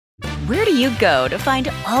Where do you go to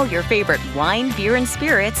find all your favorite wine, beer, and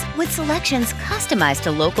spirits with selections customized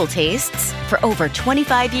to local tastes? For over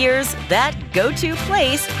 25 years, that go-to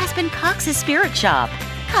place has been Cox's Spirit Shop.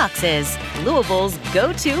 Cox's, Louisville's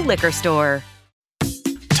go-to liquor store.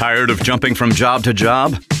 Tired of jumping from job to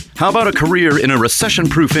job? How about a career in a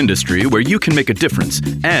recession-proof industry where you can make a difference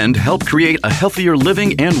and help create a healthier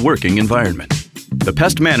living and working environment? The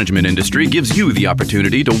pest management industry gives you the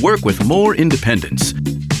opportunity to work with more independence.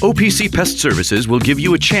 OPC Pest Services will give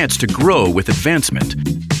you a chance to grow with advancement.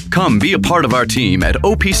 Come be a part of our team at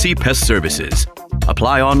OPC Pest Services.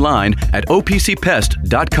 Apply online at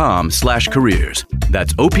opcpest.com/careers.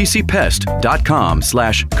 That's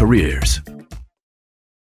opcpest.com/careers.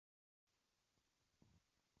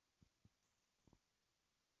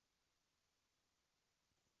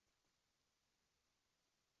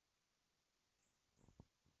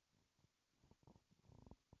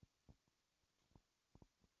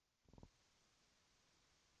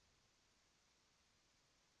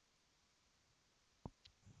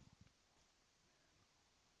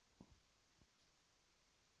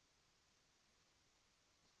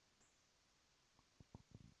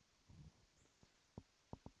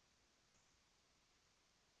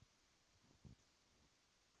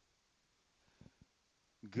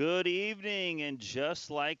 Good evening, and just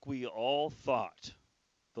like we all thought,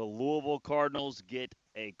 the Louisville Cardinals get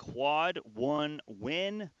a quad one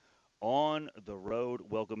win on the road.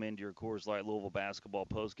 Welcome into your Coors Light Louisville basketball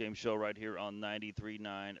postgame show right here on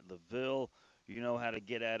 93.9 The Ville. You know how to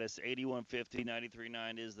get at us. 8150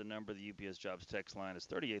 93.9 is the number. The UPS Jobs text line is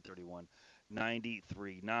 3831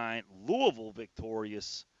 93.9. Louisville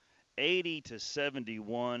victorious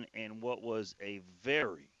 80-71 in what was a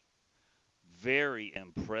very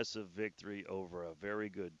impressive victory over a very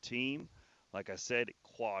good team. Like I said,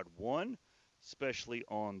 quad one, especially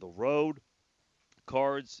on the road.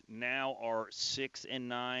 Cards now are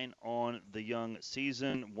 6-9 on the young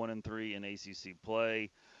season, 1-3 in ACC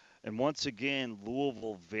play. And once again,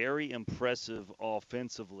 Louisville very impressive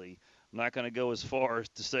offensively. I'm not going to go as far as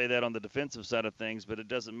to say that on the defensive side of things, but it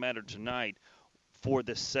doesn't matter tonight. For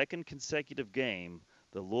the second consecutive game,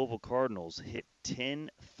 the Louisville Cardinals hit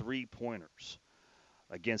 10 three-pointers.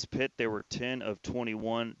 Against Pitt, they were 10 of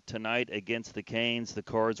 21. Tonight against the Canes, the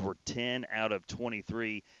Cards were 10 out of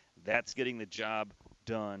 23. That's getting the job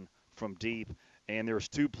done from deep. And there's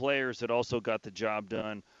two players that also got the job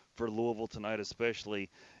done for Louisville tonight especially,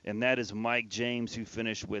 and that is Mike James, who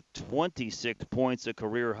finished with 26 points, a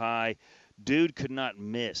career high. Dude could not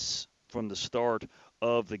miss from the start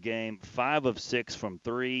of the game. 5 of 6 from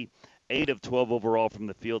 3, 8 of 12 overall from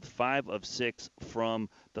the field, 5 of 6 from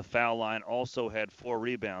the foul line. Also had 4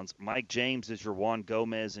 rebounds. Mike James is your Juan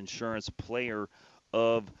Gomez Insurance Player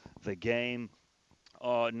of the game.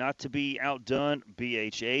 Not to be outdone,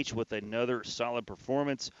 BHH with another solid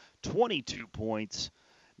performance, 22 points,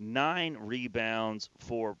 9 rebounds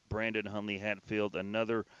for Brandon Hunley-Hatfield.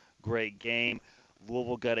 Another great game.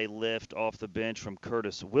 Louisville got a lift off the bench from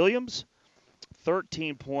Curtis Williams,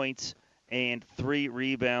 13 points and 3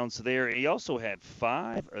 rebounds there. He also had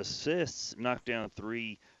 5 assists, knocked down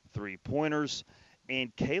 3 three-pointers.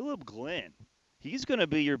 And Caleb Glenn, he's going to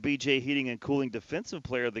be your BJ Heating and Cooling Defensive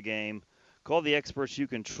Player of the game. Call the experts you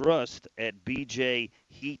can trust at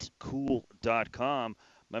bjheatcool.com.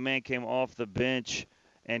 My man came off the bench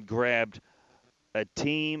and grabbed a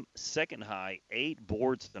team second high, 8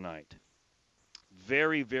 boards tonight.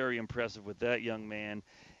 Very, very impressive with that young man.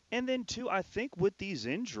 And then, too, I think with these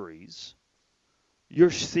injuries,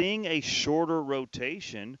 you're seeing a shorter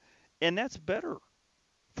rotation, and that's better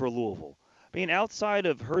for Louisville. I mean, outside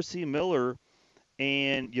of Hersey Miller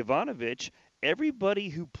and Jovanovic, everybody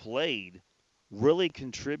who played really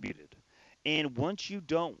contributed. And once you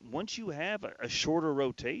have a shorter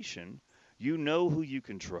rotation, you know who you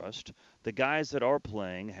can trust. The guys that are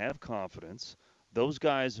playing have confidence. Those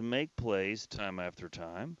guys make plays time after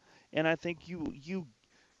time. And I think you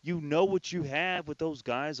know what you have with those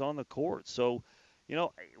guys on the court. So,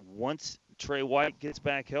 once Trey White gets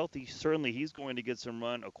back healthy, certainly he's going to get some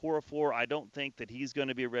run. Okorafor, I don't think that he's going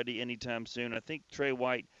to be ready anytime soon. I think Trey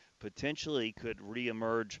White potentially could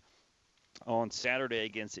reemerge on Saturday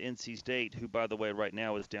against NC State, who, by the way, right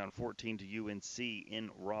now is down 14 to UNC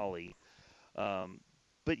in Raleigh.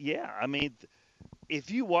 But, yeah, I mean, if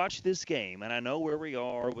you watch this game, and I know where we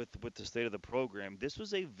are with the state of the program, this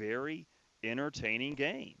was a very entertaining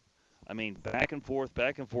game. I mean, back and forth.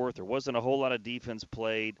 There wasn't a whole lot of defense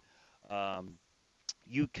played.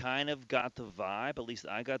 You kind of got the vibe, at least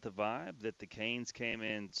I got the vibe, that the Canes came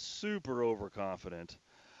in super overconfident.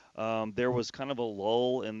 There was kind of a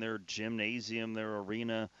lull in their gymnasium, their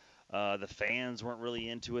arena. The fans weren't really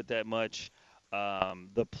into it that much.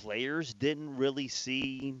 The players didn't really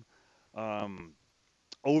seem um,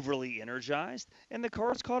 overly energized, and the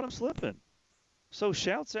Cards caught them slipping. So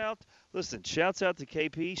shouts out to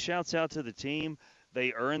KP, shouts out to the team.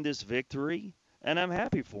 They earned this victory, and I'm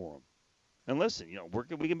happy for them. And listen,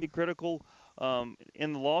 we can be critical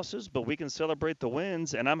in the losses, but we can celebrate the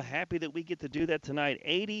wins, and I'm happy that we get to do that tonight.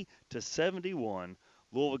 80-71,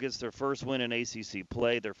 Louisville gets their first win in ACC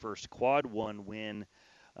play, their first quad one win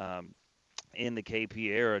um, in the KP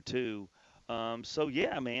era too. So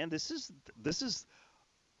yeah, man, this is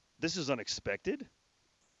unexpected.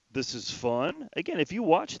 This is fun. Again, if you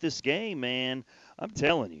watch this game, man, I'm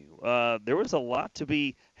telling you, there was a lot to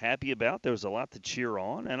be happy about. There was a lot to cheer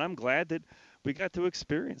on, and I'm glad that we got to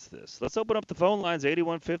experience this. Let's open up the phone lines.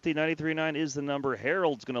 8150-939 is the number.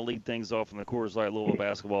 Harold's going to lead things off in the Coors Light Louisville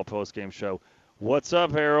basketball postgame show. What's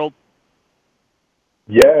up, Harold?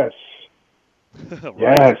 Yes. Right.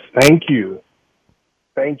 Yes. Thank you.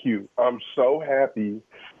 Thank you. I'm so happy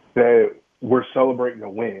that we're celebrating a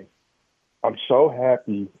win. I'm so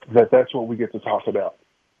happy that that's what we get to talk about.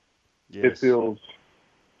 It Yes. feels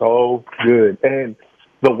so good. And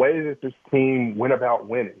the way that this team went about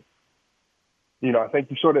winning, I think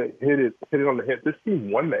you sort of hit it on the head. This team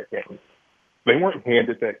won that game. They weren't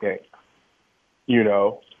handed that game. You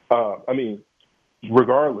know, I mean,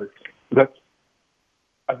 regardless, that's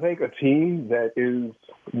I think a team that is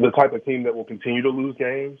the type of team that will continue to lose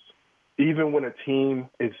games, even when a team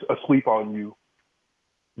is asleep on you,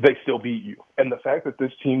 they still beat you. And the fact that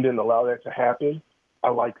this team didn't allow that to happen, I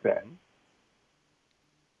like that.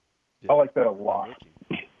 Yeah. I like that a lot.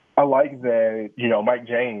 I like that, Mike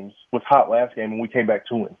James was hot last game and we came back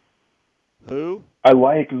to him. Who? I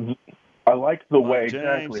like the way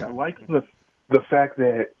James. exactly. I like the fact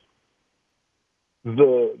that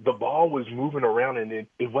the ball was moving around and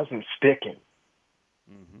it wasn't sticking.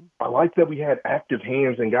 Mm-hmm. I like that we had active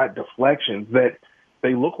hands and got deflections, that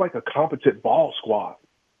they look like a competent ball squad.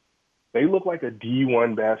 They look like a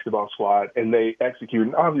D1 basketball squad, and they execute.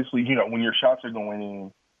 And obviously, when your shots are going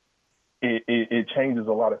in, it changes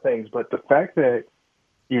a lot of things. But the fact that,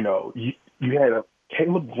 you had a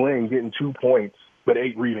Caleb Glenn getting 2 points but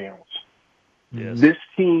 8 rebounds. Yes. This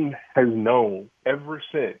team has known ever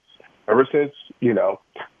since, we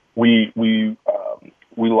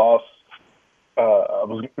lost.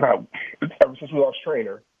 Ever since we lost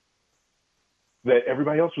Trainer, that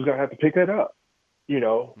everybody else was going to have to pick that up.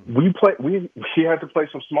 Mm-hmm. We had to play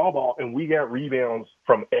some small ball, and we got rebounds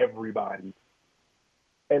from everybody.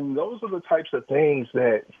 And those are the types of things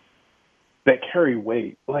that carry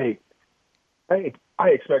weight. Like, I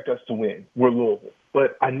expect us to win. We're Louisville,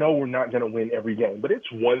 but I know we're not going to win every game. But it's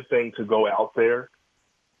one thing to go out there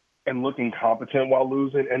and look incompetent while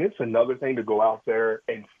losing, and it's another thing to go out there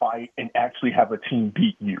and fight and actually have a team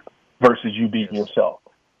beat you versus you beating yourself.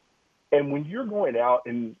 And when you're going out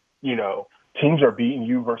and, teams are beating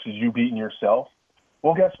you versus you beating yourself,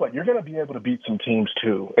 well, guess what? You're going to be able to beat some teams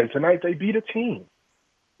too. And tonight they beat a team.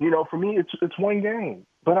 For me, it's one game,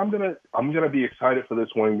 but I'm gonna be excited for this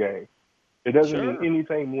one game. It doesn't mean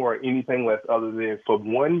anything more or anything less other than for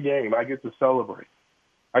one game I get to celebrate.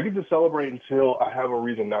 I get to celebrate until I have a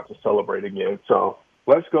reason not to celebrate again. So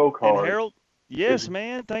let's go, Cards. And Harold, yes,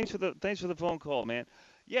 man. Thanks for the phone call, man.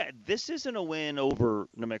 Yeah, this isn't a win over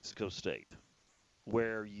New Mexico State,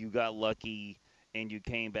 where you got lucky and you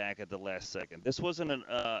came back at the last second. This wasn't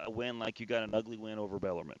a win like you got an ugly win over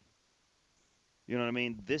Bellarmine. You know what I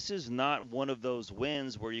mean? This is not one of those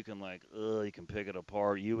wins where you can you can pick it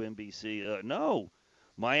apart. UMBC, no.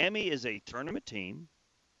 Miami is a tournament team.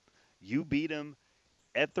 You beat them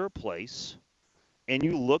at their place, and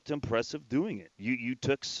you looked impressive doing it. You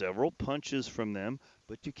took several punches from them,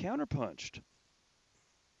 but you counterpunched.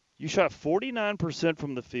 You shot 49%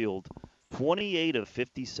 from the field, 28 of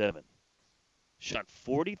 57. Shot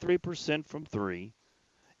 43% from three,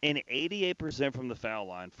 and 88% from the foul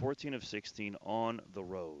line, 14 of 16 on the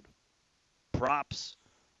road. Props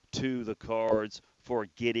to the Cards for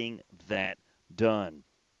getting that done.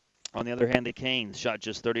 On the other hand, the Canes shot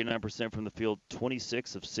just 39% from the field,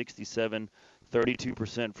 26 of 67,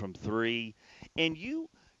 32% from three. And you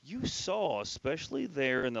saw, especially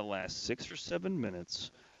there in the last 6 or 7 minutes,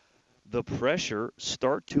 the pressure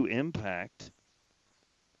start to impact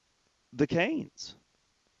the Canes.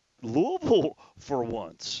 Louisville, for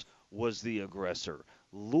once, was the aggressor.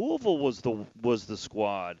 Louisville was the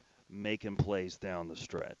squad making plays down the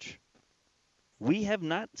stretch. We have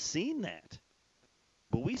not seen that,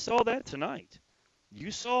 but we saw that tonight.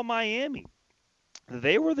 You saw Miami.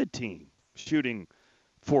 They were the team shooting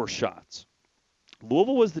 4 shots.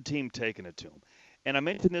 Louisville was the team taking it to them. And I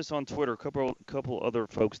mentioned this on Twitter. A couple other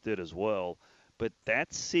folks did as well. But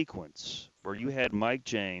that sequence where you had Mike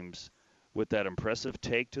James with that impressive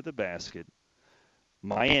take to the basket,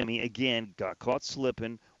 Miami again got caught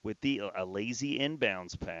slipping with a lazy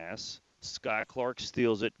inbounds pass. Sky Clark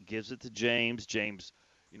steals it, gives it to James. James,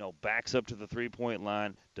 backs up to the 3-point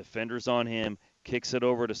line. Defenders on him, kicks it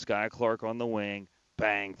over to Sky Clark on the wing.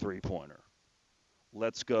 Bang, 3-pointer.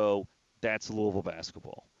 Let's go. That's Louisville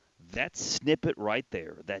basketball. That snippet right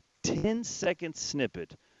there, that 10-second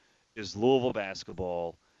snippet, is Louisville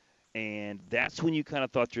basketball. And that's when you kind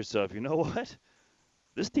of thought to yourself, you know what?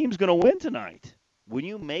 This team's going to win tonight. When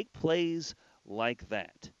you make plays like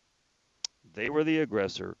that, they were the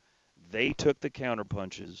aggressor. They took the counter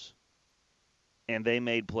punches, and they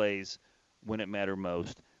made plays when it mattered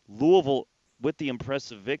most. Louisville, with the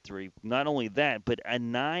impressive victory, not only that, but a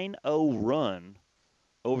 9-0 run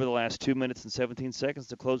over the last 2 minutes and 17 seconds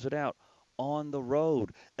to close it out on the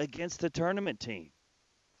road against the tournament team.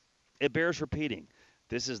 It bears repeating.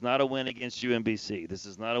 This is not a win against UMBC. This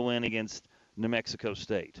is not a win against New Mexico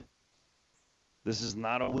State. This is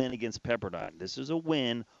not a win against Pepperdine. This is a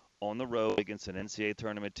win on the road against an NCAA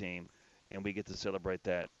tournament team, and we get to celebrate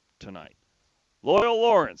that tonight. Loyal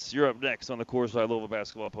Lawrence, you're up next on the Coors Light Louisville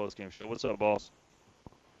Basketball Postgame Show. What's up, boss?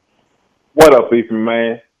 What up, Ethan,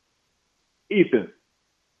 man? Ethan,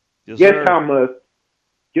 Yes, guess sir. how much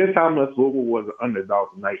Louisville was an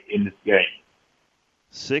underdog tonight in this game?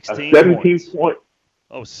 16 17 points. point.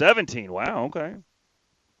 Oh, 17. Wow, okay.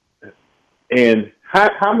 And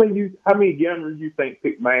how many gamblers you think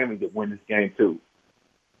picked Miami to win this game too?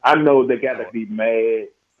 I know they got to be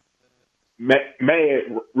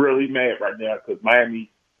really mad right now because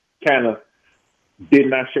Miami kind of did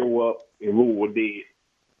not show up and Louisville did.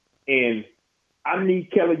 And I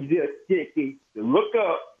need Kelly Dickey to look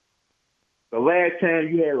up the last time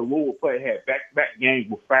you had a Louisville player had back-to-back games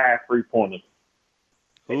with 5 3-pointers.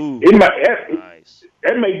 Ooh, Nice. nice.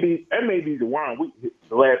 That may be the one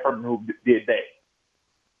the last person who did that.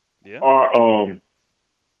 Yeah. Or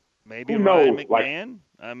Maybe who Ryan knows? McMahon.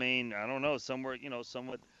 I mean, I don't know. Somewhere,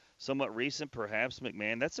 somewhat recent, perhaps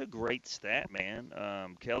McMahon. That's a great stat, man.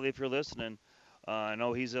 Kelly, if you're listening, I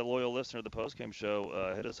know he's a loyal listener of the postgame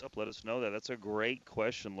show. Hit us up, let us know that. That's a great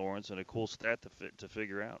question, Lawrence, and a cool stat to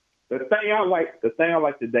figure out. The thing I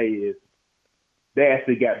like today is they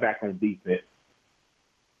actually got back on defense.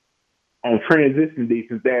 On transition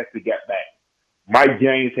defense, they actually got back. Mike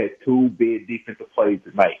James had 2 big defensive plays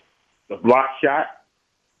tonight: the block shot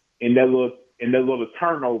and that little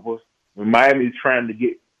turnovers when Miami's trying to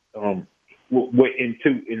get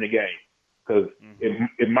into in the game. Because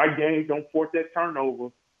if Mike James don't force that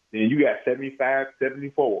turnover, then you got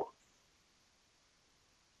 75-74.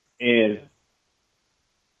 And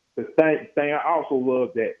the thing I also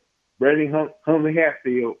love that Brandon Huntley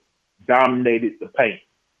Hatfield dominated the paint.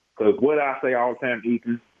 Because what I say all the time,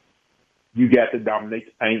 Ethan, you got to dominate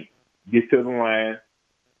the paint, get to the line,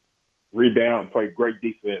 rebound, and play great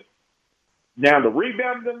defense. Now the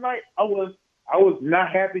rebound tonight, I was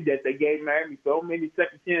not happy that they gave Miami so many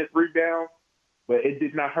second chance rebounds, but it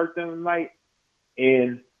did not hurt them tonight.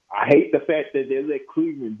 And I hate the fact that they let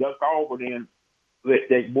Cleveland duck over them. Let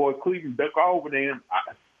that boy Cleveland duck over them.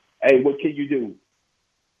 Hey, what can you do?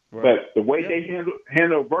 Right. But the way they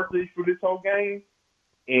handled adversity for this whole game,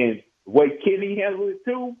 and the way Kenny handled it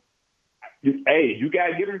too, you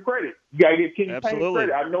gotta give him credit. You gotta give Kenny Payne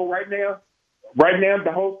credit. I know right now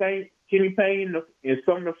the whole thing, Kenny Payne and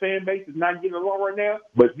some of the fan base is not getting along right now,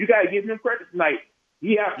 but you gotta give him credit tonight.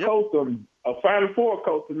 He out-coached a Final Four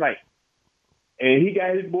coach tonight, and he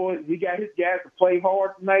got his guys to play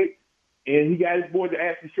hard tonight, and he got his boys to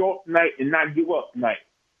actually show up tonight and not give up tonight.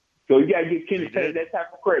 So you gotta give Kenny Payne that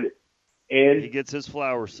type of credit. And he gets his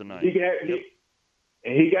flowers tonight.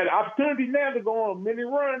 And he got an opportunity now to go on a mini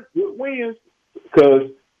run with wins because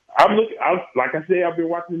like I said, I've been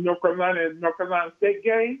watching the North Carolina State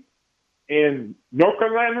game, and North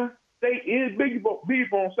Carolina State is big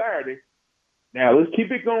on Saturday. Now let's keep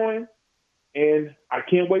it going, and I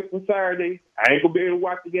can't wait for Saturday. I ain't gonna be able to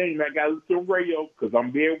watch the game. I got to listen to the radio because I'm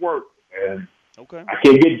be at work, and I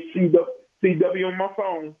can't get CW on my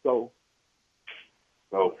phone. So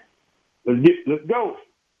let's go.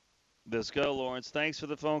 Let's go, Lawrence. Thanks for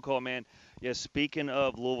the phone call, man. Yeah, speaking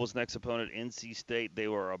of Louisville's next opponent, NC State, they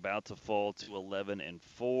were about to fall to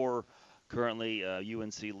 11-4. Currently,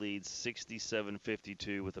 UNC leads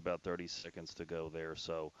 67-52 with about 30 seconds to go there.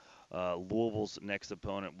 So Louisville's next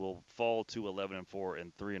opponent will fall to 11-4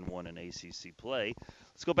 and 3-1 in ACC play.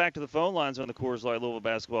 Let's go back to the phone lines on the Coors Light Louisville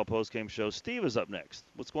Basketball Postgame Show. Steve is up next.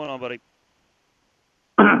 What's going on, buddy?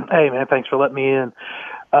 Hey, man, thanks for letting me in.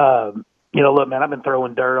 Look, man, I've been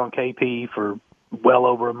throwing dirt on KP for well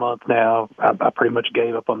over a month now. I pretty much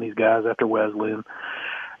gave up on these guys after Wesleyan.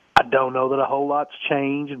 I don't know that a whole lot's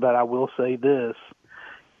changed, but I will say this.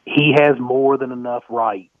 He has more than enough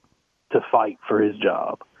right to fight for his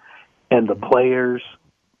job. And the players,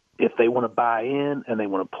 if they want to buy in and they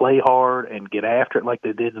want to play hard and get after it like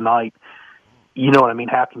they did tonight, you know what I mean?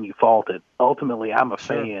 How can you fault it? Ultimately, I'm a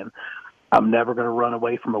fan. I'm never going to run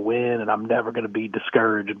away from a win, and I'm never going to be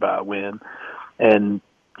discouraged by a win. And,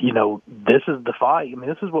 this is the fight. I mean,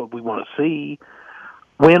 this is what we want to see,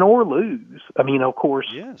 win or lose. I mean, of course,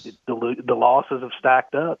 the losses have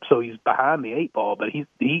stacked up, so he's behind the 8 ball, but he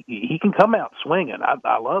can come out swinging.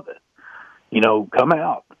 I love it. Come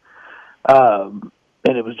out. And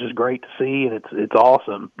it was just great to see, and it's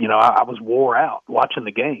awesome. I was wore out watching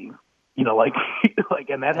the game. And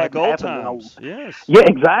that hadn't happened. Yes. Yeah,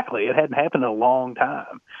 exactly. It hadn't happened in a long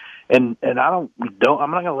time, and I'm not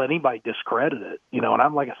going to let anybody discredit it.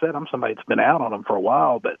 And like I said, I'm somebody that's been out on him for a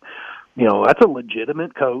while, but that's a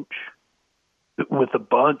legitimate coach with a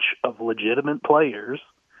bunch of legitimate players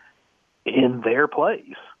in their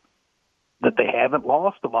place that they haven't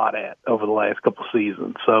lost a lot at over the last couple of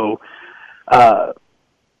seasons. So,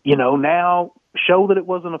 now show that it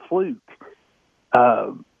wasn't a fluke,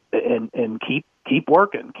 and keep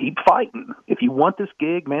working, keep fighting. If you want this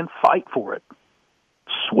gig, man, fight for it.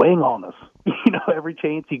 Swing on us, every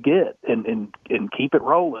chance you get, and keep it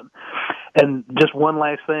rolling. And just one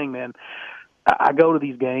last thing, man. I go to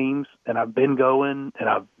these games, and I've been going, and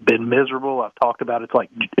I've been miserable. I've talked about it's like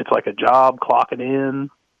a job clocking in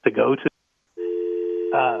to go to.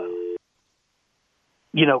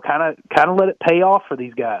 Kind of let it pay off for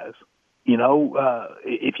these guys.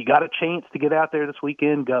 If you got a chance to get out there this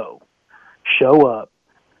weekend, go. Show up.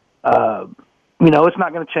 It's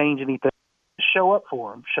not going to change anything. Show up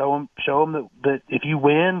for them. Show them that if you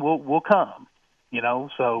win, we'll come.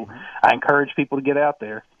 So I encourage people to get out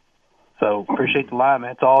there. So appreciate the line,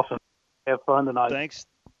 man. It's awesome. Have fun tonight. Thanks.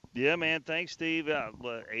 Yeah, man. Thanks, Steve.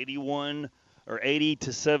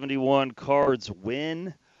 80-71 Cards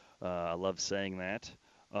win. I love saying that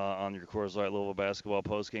on your Coors Light Louisville basketball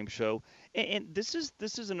postgame show. And this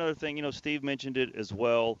is another thing. Steve mentioned it as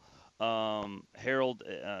well. Harold,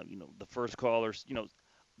 the first callers.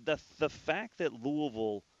 The fact that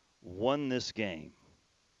Louisville won this game.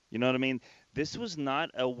 You know what I mean? This was not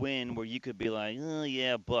a win where you could be like, oh,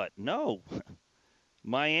 yeah, but. No.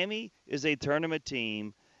 Miami is a tournament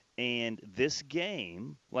team, and this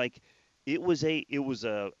game, it was a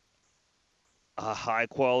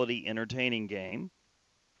high-quality, entertaining game.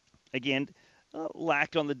 Again,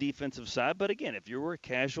 lacked on the defensive side, but again, if you were a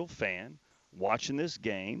casual fan watching this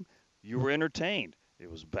game, you were entertained.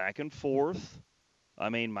 It was back and forth. I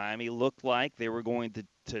mean, Miami looked like they were going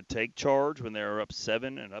to take charge when they were up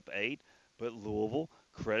 7 and up 8, but Louisville,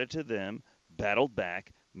 credit to them, battled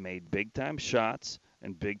back, made big-time shots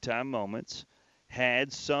and big-time moments,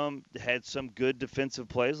 had some good defensive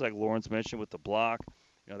plays, like Lawrence mentioned with the block,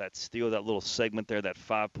 that steal, that little segment there, that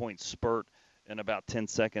 5-point spurt in about 10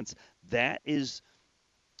 seconds. That is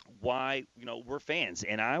why, we're fans.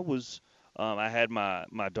 And I was I had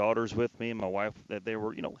my daughters with me and my wife that they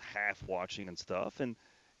were, half watching and stuff. And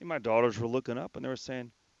my daughters were looking up and they were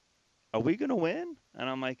saying, are we going to win? And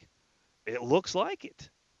I'm like, it looks like it.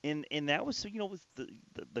 And that was, with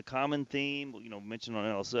the common theme, mentioned on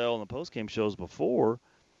LSL and the postgame shows before,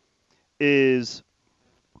 is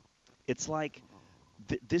it's like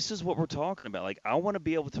this is what we're talking about. Like, I want to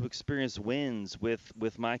be able to experience wins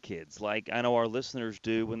with my kids, like I know our listeners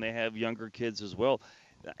do when they have younger kids as well.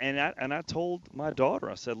 And I told my daughter,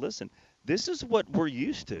 I said, listen, this is what we're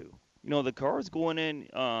used to. The Cards going in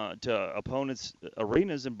to opponents'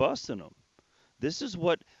 arenas and busting them. This is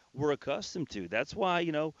what we're accustomed to. That's why,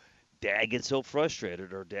 Dad gets so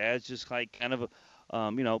frustrated, or Dad's just like kind of,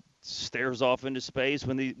 stares off into space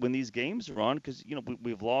when these games are on, because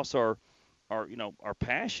we've lost our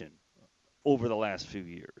passion over the last few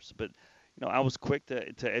years. But I was quick to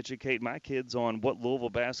educate my kids on what Louisville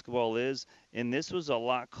basketball is, and this was a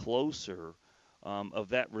lot closer of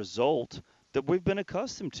that result that we've been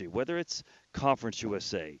accustomed to, whether it's Conference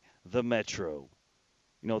USA, the Metro,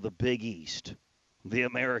 the Big East, the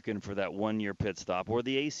American for that one-year pit stop, or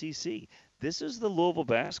the ACC. This is the Louisville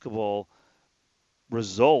basketball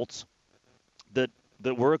results that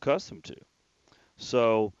we're accustomed to.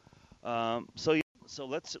 So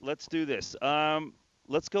let's do this.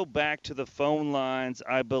 Let's go back to the phone lines.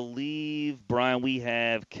 I believe, Brian, we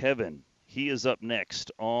have Kevin. He is up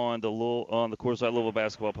next on the Coors Light Louisville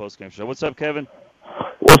basketball postgame show. What's up, Kevin?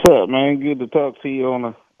 What's up, man? Good to talk to you on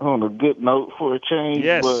a good note for a change.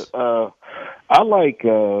 Yes. But I like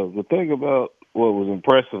the thing about what was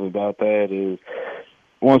impressive about that is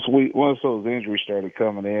once those injuries started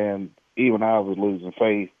coming in, even I was losing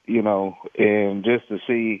faith, and just to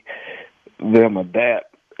see them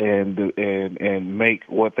adapt and make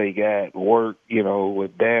what they got work,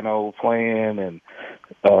 with Dano playing and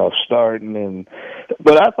starting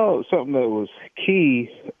but I thought something that was key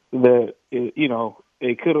that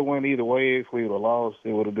it could have went either way. If we would have lost,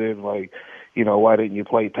 it would have been like, why didn't you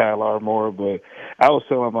play Tyler more? But I was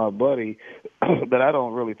telling my buddy that I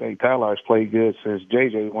don't really think Tyler's played good since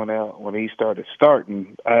JJ went out when he started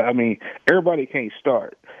starting. I mean, everybody can't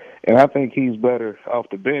start, and I think he's better off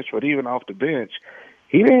the bench. But even off the bench,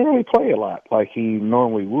 he didn't really play a lot like he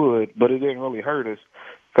normally would. But it didn't really hurt us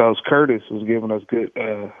because Curtis was giving us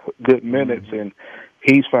good minutes, and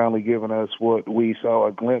he's finally given us what we saw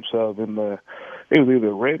a glimpse of it was either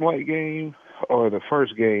the red and white game or the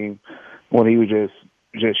first game when he was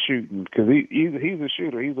just shooting, because he's a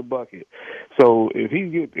shooter, he's a bucket. So if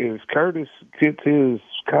Curtis gets his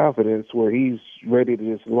confidence where he's ready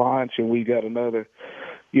to just launch, and we got another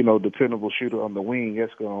dependable shooter on the wing,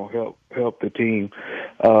 that's going to help the team.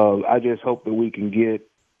 I just hope that we can get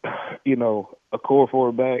a core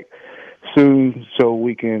forward back soon so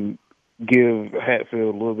we can give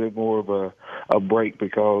Hatfield a little bit more of a break,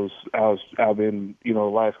 because I've been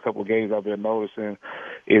last couple of games I've been noticing,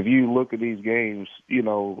 if you look at these games,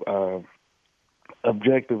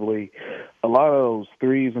 objectively, a lot of those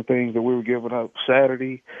threes and things that we were giving up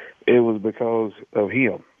Saturday, it was because of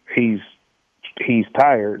him. He's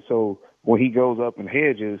tired, so when he goes up and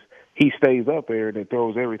hedges, he stays up there and it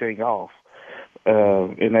throws everything off.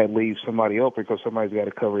 And that leaves somebody open because somebody's got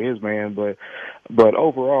to cover his man. But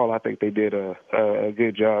overall, I think they did a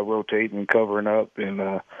good job rotating and covering up, and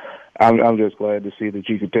I'm just glad to see that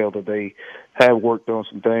you can tell that they have worked on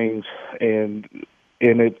some things, and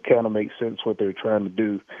it kind of makes sense what they're trying to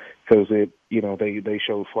do, because they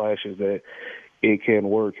show flashes that it can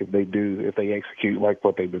work if they execute like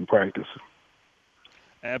what they've been practicing.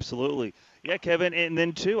 Absolutely. Yeah, Kevin, and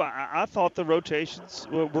then too, I thought the rotations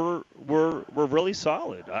were really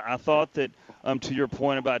solid. I thought that, to your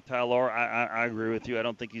point about Tyler, I agree with you. I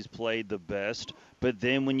don't think he's played the best, but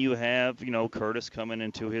then when you have Curtis coming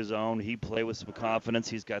into his own, he played with some confidence.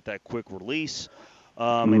 He's got that quick release.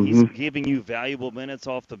 And he's giving you valuable minutes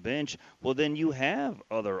off the bench, well, then you have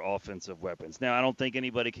other offensive weapons. Now, I don't think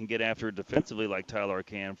anybody can get after it defensively like Tyler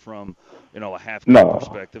can from, a half-court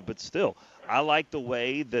perspective, but still, I like the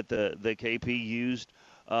way that the KP used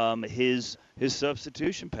his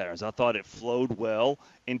substitution patterns. I thought it flowed well.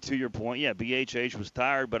 And to your point, yeah, BHH was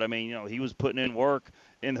tired, but, I mean, he was putting in work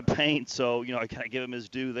in the paint, so, I got to give him his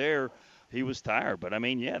due there. He was tired, but, I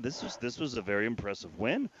mean, yeah, this was a very impressive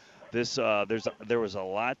win. There was a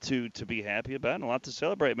lot to be happy about and a lot to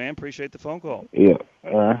celebrate, man. Appreciate the phone call. Yeah.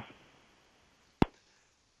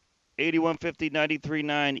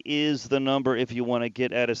 8150-93.9 is the number if you want to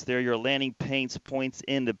get at us there. Your Lanning Paints points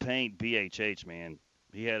in the paint. BHH, man.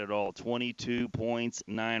 He had it all. 22 points,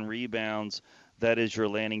 9 rebounds. That is your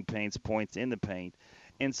Lanning Paints points in the paint.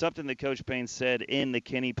 And something that Coach Payne said in the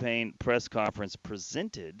Kenny Payne press conference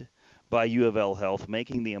presented by U of L Health,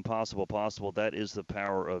 making the impossible possible. That is the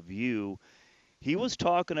power of you. He was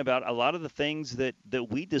talking about a lot of the things that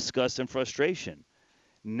we discussed in frustration.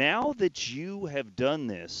 Now that you have done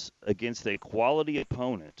this against a quality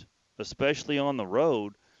opponent, especially on the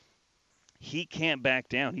road, he can't back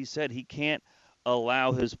down. He said he can't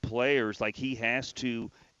allow his players, like he has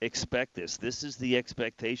to expect this. This is the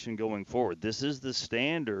expectation going forward. This is the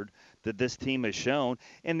standard that this team has shown,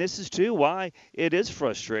 and this is too why it is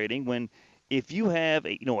frustrating when if you have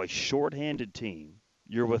a shorthanded team,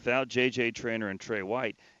 you're without J.J. Traynor and Trey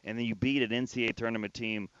White, and then you beat an NCAA tournament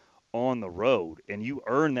team on the road, and you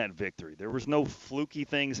earn that victory. There was no fluky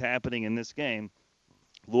things happening in this game.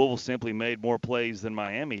 Louisville simply made more plays than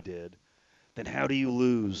Miami did. Then how do you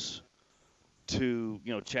lose to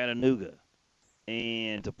Chattanooga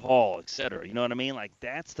and DePaul, et cetera? You know what I mean? Like,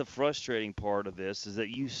 that's the frustrating part of this, is that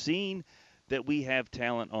you've seen that we have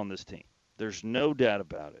talent on this team. There's no doubt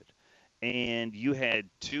about it. And you had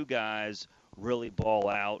two guys really ball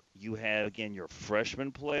out. You had, again, your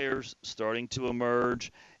freshman players starting to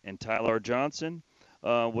emerge, and Tyler Johnson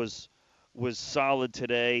was solid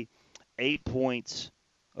today. 8 points,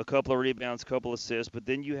 a couple of rebounds, a couple assists. But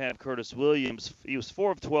then you have Curtis Williams. He was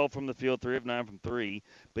 4 of 12 from the field, 3 of 9 from 3,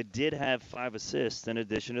 but did have 5 assists in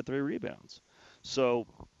addition to 3 rebounds. So,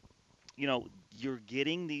 you're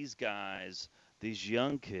getting these guys, these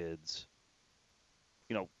young kids,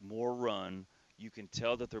 more run. You can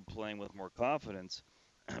tell that they're playing with more confidence,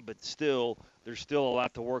 but still, there's still a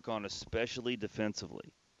lot to work on, especially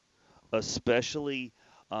defensively. especially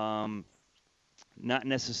not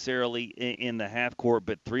necessarily in the half court,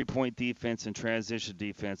 but three-point defense and transition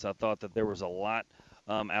defense. I thought that there was a lot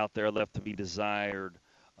out there left to be desired.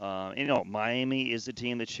 Miami is a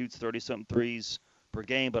team that shoots 30-something threes per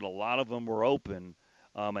game, but a lot of them were open,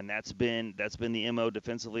 and that's been the MO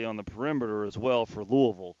defensively on the perimeter as well for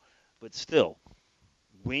Louisville. But still,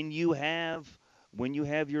 when you have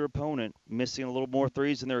your opponent missing a little more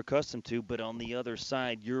threes than they're accustomed to, but on the other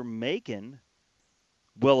side you're making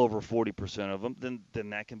well over 40% of them, then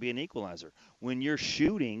that can be an equalizer. When you're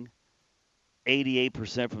shooting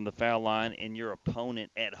 88% from the foul line and your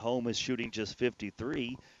opponent at home is shooting just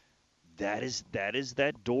 53, that is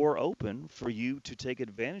that door open for you to take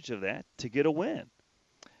advantage of that to get a win.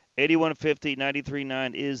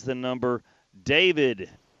 8150-93.9 is the number. David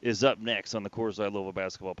is up next on the Coors Light Louisville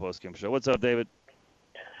Basketball Postgame Show. What's up, David?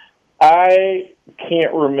 I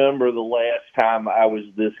can't remember the last time I was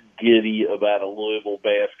this giddy about a Louisville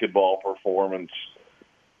basketball performance.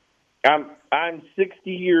 I'm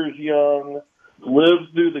 60 years young,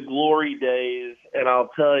 lived through the glory days, and I'll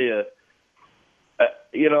tell you,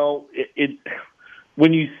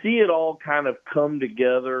 when you see it all kind of come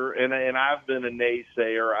together, and I've been a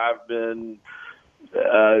naysayer, I've been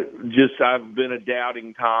a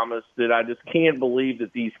doubting Thomas, that I just can't believe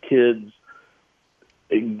that these kids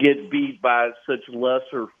get beat by such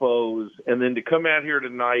lesser foes. And then to come out here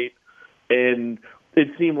tonight, and it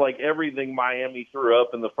seemed like everything Miami threw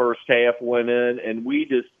up in the first half went in, and we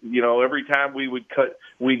just, every time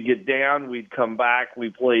we'd get down, we'd come back. We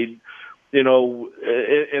played,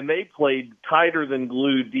 and they played tighter than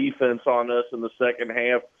glue defense on us in the second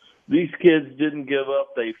half. These kids didn't give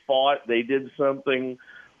up. They fought. They did something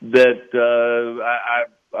that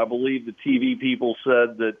I believe the TV people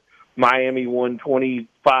said that Miami won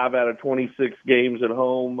 25 out of 26 games at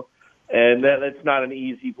home, and that's not an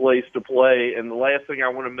easy place to play. And the last thing I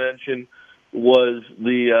want to mention was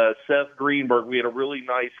the Seth Greenberg. We had a really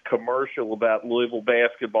nice commercial about Louisville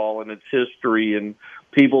basketball and its history and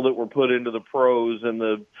people that were put into the pros.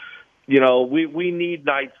 And we need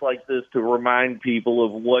nights like this to remind people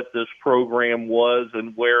of what this program was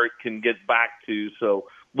and where it can get back to. So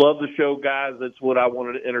love the show, guys. That's what I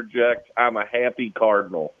wanted to interject. I'm a happy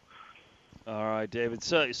Cardinal. All right, David.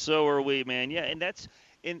 So are we, man. Yeah, and that's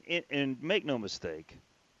and make no mistake,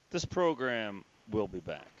 this program will be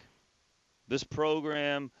back. This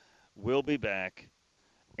program will be back,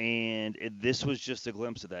 and this was just a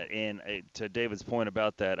glimpse of that. And to David's point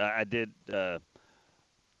about that, I did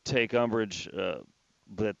take umbrage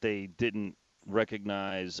that they didn't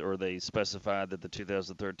recognize or they specified that the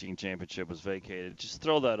 2013 championship was vacated. Just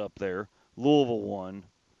throw that up there. Louisville won.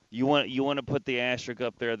 You want to put the asterisk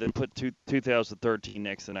up there, then put 2013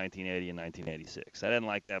 next to 1980 and 1986. I didn't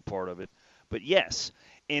like that part of it. But yes,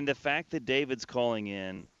 and the fact that David's calling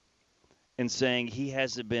in and saying he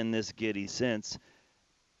hasn't been this giddy since,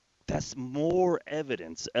 that's more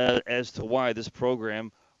evidence as to why this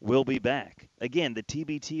program will be back. Again, the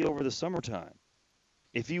TBT over the summertime.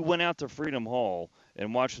 If you went out to Freedom Hall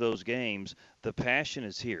and watched those games, the passion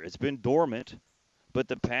is here. It's been dormant, but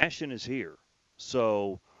the passion is here.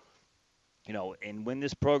 So, and when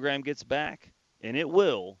this program gets back, and it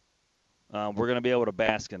will, we're going to be able to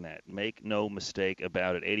bask in that. Make no mistake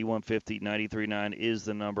about it. 8150-93.9 is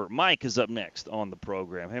the number. Mike is up next on the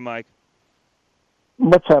program. Hey, Mike.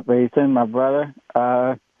 What's up, Ethan, my brother?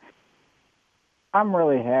 I'm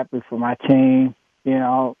really happy for my team.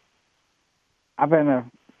 I've been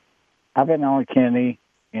on Kenny,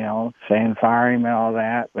 saying fire him and all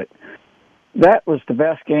that, but that was the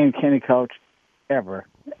best game Kenny coached ever.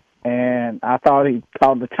 And I thought he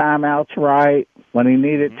called the timeouts right when he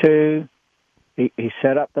needed to. He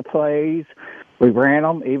set up the plays. We ran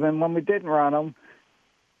them even when we didn't run them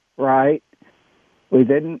right. We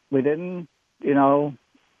didn't,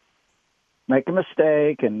 make a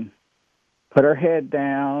mistake and put our head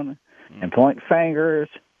down and point fingers.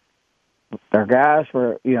 Our guys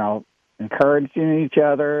were, encouraging each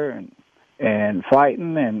other and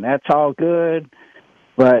fighting, and that's all good.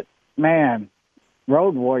 But, man,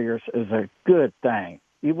 Road Warriors is a good thing.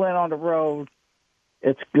 You went on the road,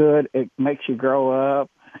 it's good. It makes you grow up.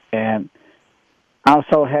 And I'm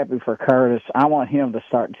so happy for Curtis. I want him to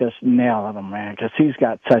start just nailing them, man, because he's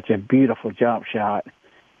got such a beautiful jump shot.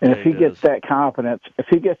 And if he gets that confidence,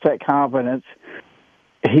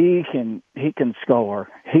 he can score.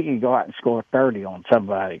 He can go out and score 30 on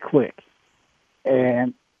somebody quick.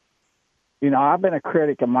 And, I've been a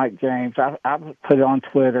critic of Mike James. I've put it on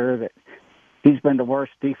Twitter that he's been the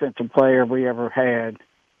worst defensive player we ever had.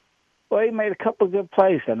 Well, he made a couple of good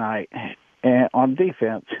plays tonight on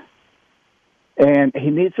defense. And he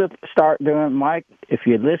needs to start doing, Mike, if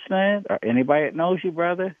you're listening or anybody that knows you,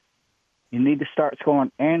 brother, you need to start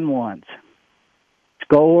scoring and ones.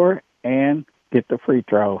 Score and get the free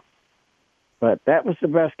throw. But that was the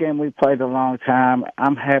best game we played in a long time.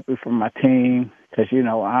 I'm happy for my team because,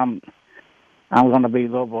 I'm going to be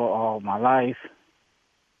Louisville all my life.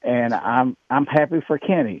 And I'm happy for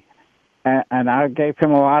Kenny. And I gave him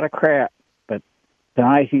a lot of crap. But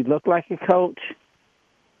tonight he looked like a coach.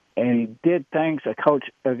 And he did things a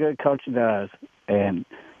good coach does. And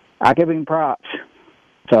I give him props.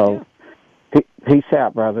 So, peace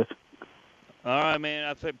out, brothers. All right, man.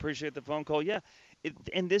 I appreciate the phone call. Yeah,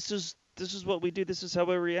 and this is what we do. This is how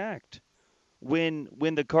we react. When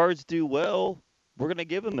the Cards do well, we're going to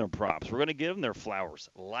give them their props. We're going to give them their flowers.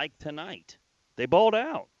 Like tonight, they balled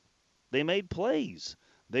out. They made plays.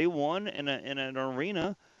 They won in an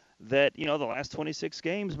arena that, the last 26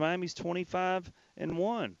 games, Miami's 25-1.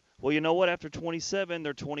 Well, you know what? After 27,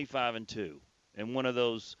 they're 25-2, and one of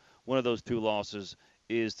those two losses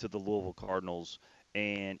is to the Louisville Cardinals.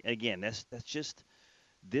 And again, that's just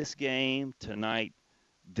this game tonight.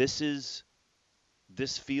 This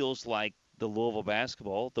feels like the Louisville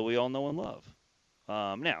basketball that we all know and love.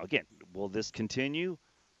 Now, again, will this continue?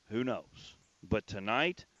 Who knows? But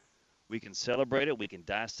tonight, we can celebrate it. We can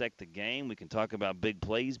dissect the game. We can talk about big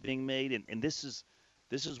plays being made, and this is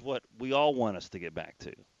what we all want us to get back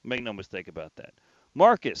to. Make no mistake about that.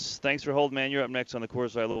 Marcus, thanks for holding, man. You're up next on the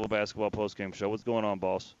Coors Louisville Basketball Postgame Show. What's going on,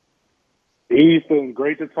 boss? Ethan,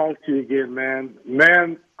 great to talk to you again, man.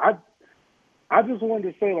 Man, I just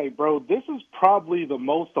wanted to say, bro, this is probably the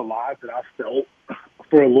most alive that I've felt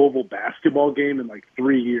for a Louisville basketball game in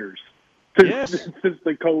 3 years since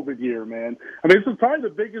the COVID year, man. I mean, this is probably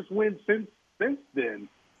the biggest win since then.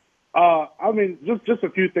 Just a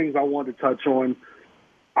few things I wanted to touch on.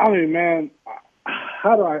 I mean, man,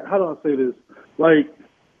 how do I say this?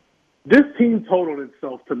 This team totaled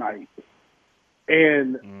itself tonight.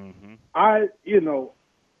 And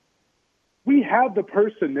we had the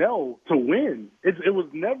personnel to win. It was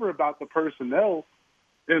never about the personnel.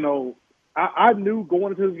 I knew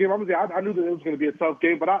going into this game, I knew that it was going to be a tough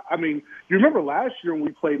game. But, you remember last year when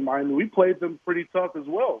we played Miami, we played them pretty tough as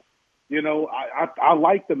well. I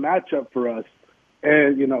like the matchup for us.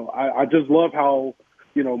 And, I just love how,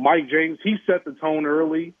 Mike James, he set the tone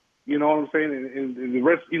early, you know what I'm saying? And the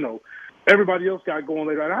rest, everybody else got going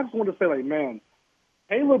later. And I just want to say, man,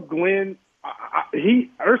 Caleb Glenn,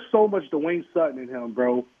 there's so much Dwayne Sutton in him,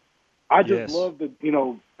 bro. I just love the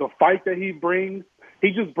fight that he brings.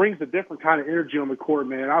 He just brings a different kind of energy on the court,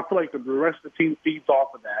 man. I feel like the rest of the team feeds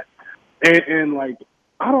off of that. And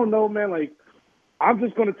I don't know, man. I'm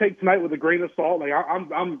just going to take tonight with a grain of salt.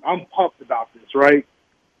 I'm pumped about this, right?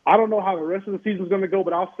 I don't know how the rest of the season is going to go,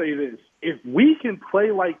 but I'll say this: if we can play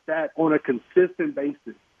like that on a consistent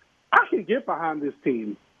basis, I can get behind this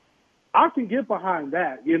team. I can get behind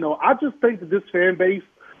that. I just think that this fan base,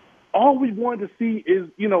 all we want to see is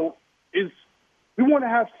we want to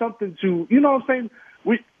have something to, you know what I'm saying?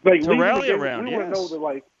 To rally around. We want to know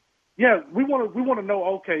that, we want to know.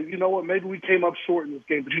 Okay, you know what? Maybe we came up short in this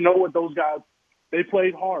game, but you know what? Those guys, they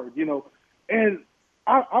played hard. And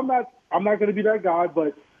I'm not going to be that guy,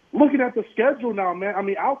 but looking at the schedule now, man. I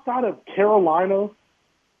mean, outside of Carolina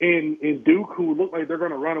and Duke, who look like they're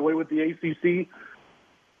going to run away with the ACC.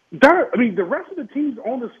 The rest of the teams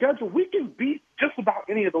on the schedule, we can beat just about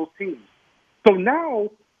any of those teams. So now,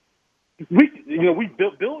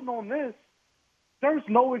 building on this, there's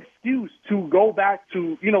no excuse to go back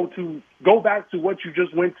to what you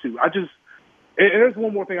just went to. And there's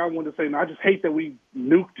one more thing I wanted to say, man. I just hate that we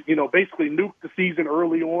basically nuked the season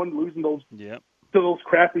early on, losing those to those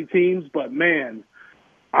crappy teams. But man,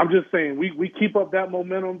 I'm just saying we keep up that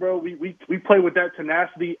momentum, bro. We play with that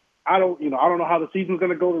tenacity. I don't know how the season's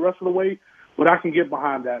going to go the rest of the way, but I can get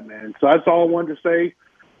behind that, man. So that's all I wanted to say.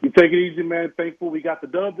 You take it easy, man. Thankful we got the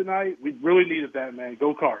dub tonight. We really needed that, man.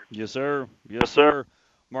 Go Cards. Yes, sir. Yes, sir.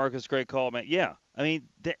 Marcus, great call, man. Yeah,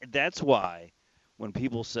 that's why when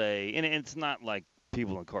people say, and it's not like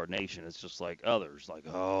people in Card Nation, it's just like others,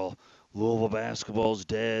 oh, Louisville basketball's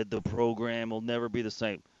dead. The program will never be the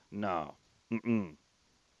same. No.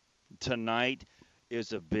 Tonight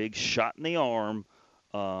is a big shot in the arm.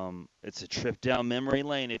 It's a trip down memory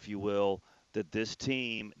lane, if you will, that this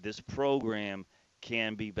team, this program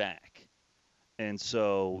can be back. And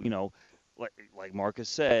so, like Marcus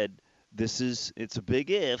said, it's a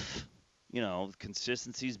big if.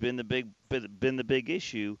 Consistency's been the big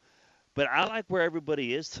issue. But I like where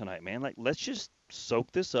everybody is tonight, man. Let's just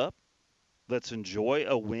soak this up. Let's enjoy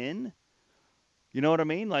a win. You know what I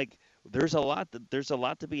mean? there's a lot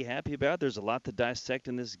to be happy about. There's a lot to dissect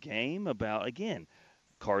in this game about, again,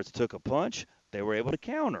 Cards took a punch, they were able to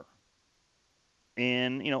counter.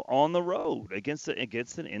 And on the road against an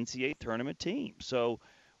NCAA tournament team. So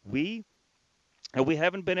we we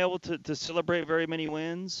haven't been able to celebrate very many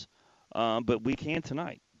wins, but we can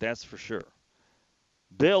tonight. That's for sure.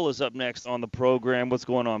 Bill is up next on the program. What's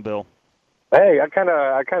going on, Bill? Hey, I kind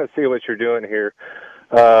of see what you're doing here.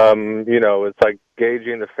 It's like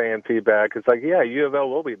gauging the fan feedback. It's like, yeah, U of L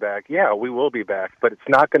will be back. Yeah, we will be back, but it's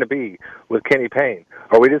not going to be with Kenny Payne.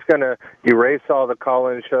 Are we just going to erase all the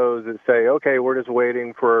call-in shows that say, okay, we're just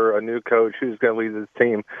waiting for a new coach who's going to lead this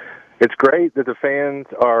team? It's great that the fans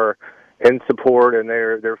are in support and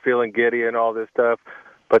they're feeling giddy and all this stuff,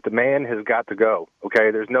 but the man has got to go.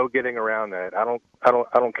 Okay, there's no getting around that. I don't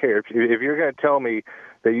care if you're going to tell me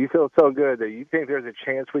that you feel so good that you think there's a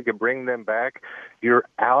chance we could bring them back, you're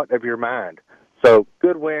out of your mind. So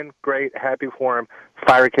good win, great, happy for him.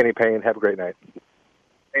 Fire Kenny Payne. Have a great night.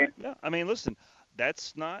 Yeah, I mean, listen,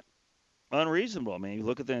 that's not unreasonable. I mean, you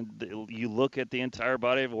look at the entire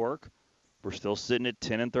body of work. We're still sitting at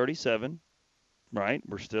 10-37, right?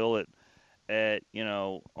 We're still at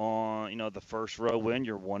on the first row win.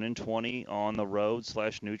 You're 1-20 on the road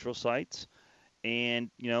 / neutral sites, and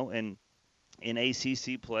and in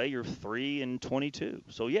ACC play, you're 3-22.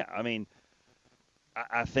 So yeah, I mean,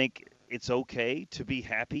 I think it's okay to be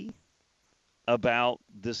happy about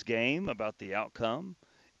this game, about the outcome,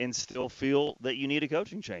 and still feel that you need a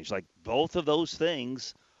coaching change. Like, both of those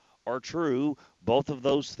things are true. Both of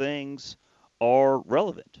those things are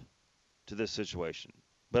relevant to this situation.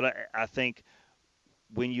 But I think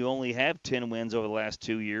when you only have 10 wins over the last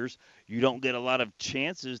 2 years, you don't get a lot of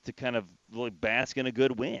chances to kind of really bask in a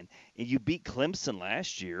good win. And you beat Clemson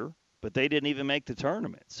last year, but they didn't even make the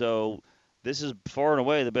tournament. So this is far and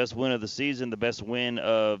away the best win of the season, the best win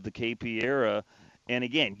of the KP era. And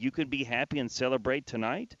again, you could be happy and celebrate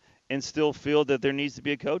tonight and still feel that there needs to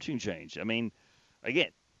be a coaching change. I mean,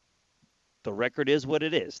 again, the record is what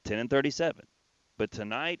it is, 10-37. But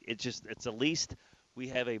tonight, it's at least we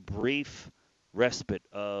have a brief respite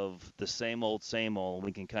of the same old, same old.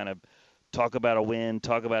 We can kind of talk about a win,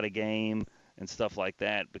 talk about a game, and stuff like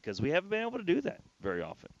that, because we haven't been able to do that very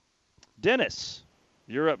often. Dennis,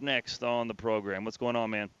 you're up next on the program. What's going on,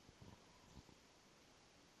 man?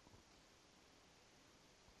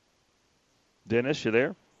 Dennis, you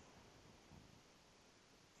there?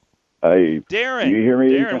 Hey, Darren, you hear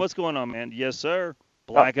me? Darren, what's going on, man? Yes, sir.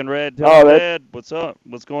 Black and red, tell Dad. What's up?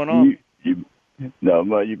 What's going on?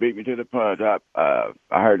 No, you beat me to the punch. I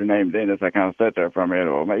heard the name Dennis. I kind of sat there for a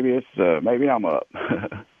minute. Well, maybe I'm up.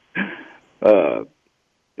 That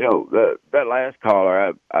last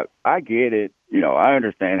caller, I get it. I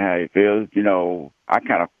understand how he feels. I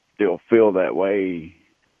kind of still feel that way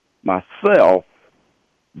myself.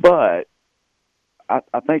 But I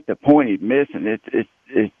think the point he's missing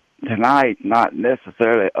is tonight not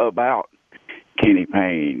necessarily about Kenny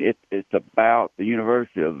Payne. It's about the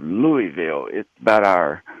University of Louisville. It's about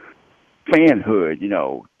our fanhood.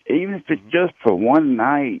 Even if it's just for one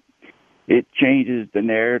night, it changes the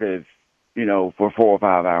narrative. For 4 or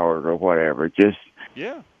 5 hours or whatever. Just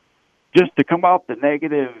to come off the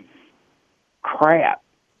negative crap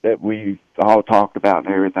that we all talked about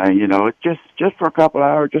and everything. It's just for a couple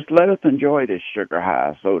hours. Just let us enjoy this sugar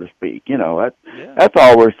high, so to speak. That's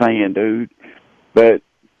all we're saying, dude. But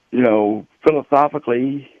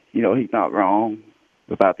philosophically, he's not wrong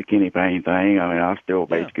about the Kenny Payne thing. I mean, I still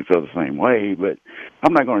basically feel the same way, but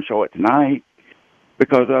I'm not going to show it tonight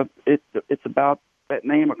because it's about that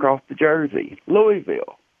name across the jersey,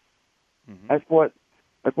 Louisville. Mm-hmm. That's what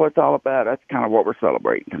it's all about. That's kind of what we're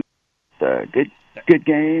celebrating. It's a good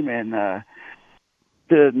game, and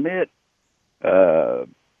to admit,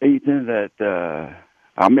 Ethan, that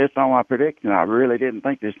I missed on my prediction. I really didn't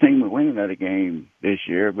think this team would win another game this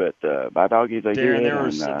year, but by doggies they did.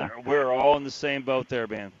 We're all in the same boat there,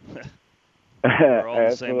 man. We're all in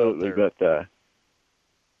the same boat there.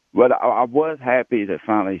 But I was happy to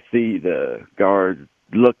finally see the guards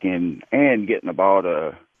looking and getting the ball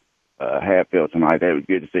to Hatfield tonight. That was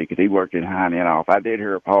good to see because he worked in hind end off. I did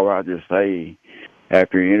hear Paul Rogers say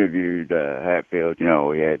after he interviewed Hatfield, he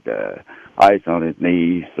had ice on his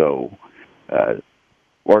knees, so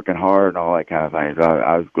working hard and all that kind of thing. So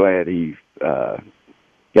I was glad he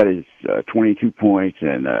got his 22 points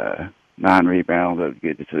and 9 rebounds. That was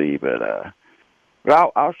good to see, but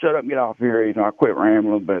I'll shut up and get off here. I'll quit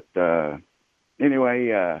rambling. But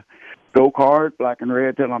anyway, go Cards, black and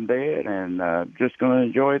red till I'm dead, and just going to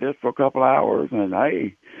enjoy this for a couple hours. And,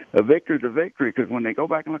 hey, a victory's a victory because when they go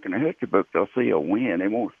back and look in the history books, they'll see a win. They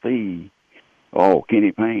won't see oh,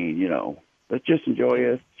 Kenny Payne, let's just enjoy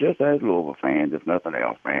it just as Louisville fans, if nothing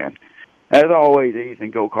else, man. As always,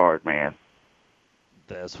 Ethan, go Cards, man.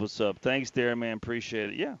 That's what's up. Thanks, Darren, man.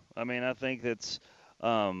 Appreciate it. Yeah, I mean, I think that's,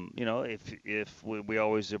 if we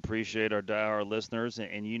always appreciate our listeners,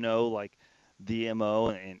 and like the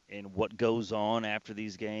MO and what goes on after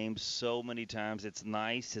these games. So many times, it's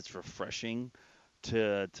nice, it's refreshing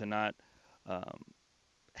to not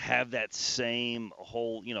have that same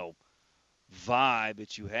whole vibe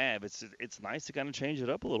that you have. It's nice to kind of change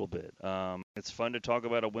it up a little bit. It's fun to talk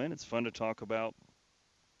about a win. It's fun to talk about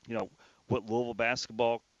you know what Louisville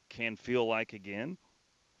basketball can feel like again,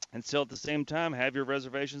 and still at the same time have your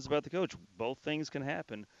reservations about the coach. Both things can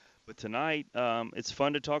happen. But tonight, it's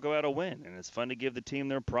fun to talk about a win, and it's fun to give the team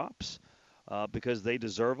their props because they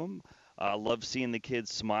deserve them. I love seeing the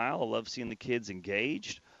kids smile. I love seeing the kids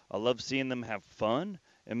engaged. I love seeing them have fun,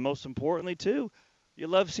 and most importantly, too, you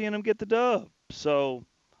love seeing them get the dub. So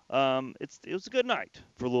it was a good night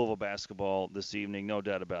for Louisville basketball this evening, no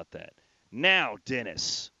doubt about that. Now,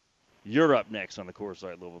 Dennis, you're up next on the Coors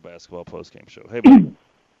Light Louisville basketball postgame show. Hey, buddy.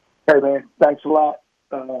 Hey, man. Thanks a lot.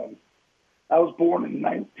 I was born in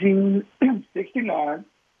 1969,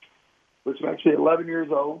 which I'm actually 11 years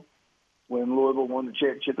old when Louisville won the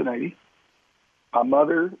championship in 80. My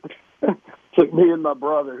mother took me and my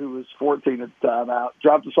brother, who was 14 at the time, out,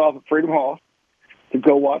 dropped us off at Freedom Hall to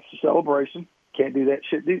go watch the celebration. Can't do that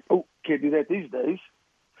can't do that these days.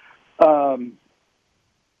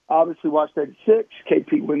 Obviously watched 86,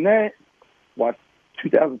 KP win that. Watched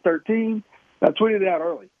 2013. I tweeted it out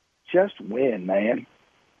early. Just win, man.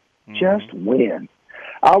 Just win.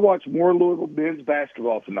 I watched more Louisville men's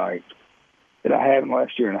basketball tonight than I have in the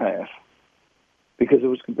last year and a half because it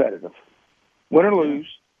was competitive. Win or lose,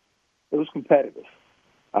 it was competitive.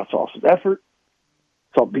 I saw some effort.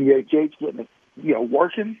 Saw BHH getting it,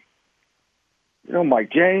 working. Mike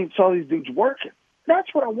James, saw these dudes working.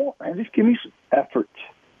 That's what I want, man. Just give me some effort.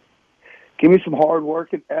 Give me some hard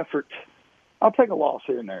work and effort. I'll take a loss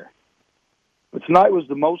here and there. But tonight was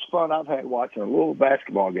the most fun I've had watching a Louisville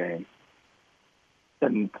basketball game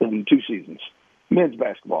in 2 seasons. Men's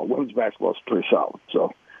basketball. Women's basketball is pretty solid.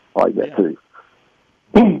 So I like that too.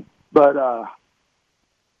 But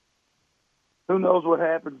who knows what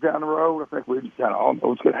happens down the road? I think we kind of all know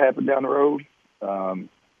what's going to happen down the road. But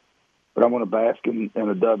I want to bask in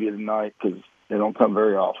a W tonight because they don't come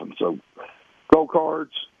very often. So go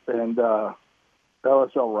Cards and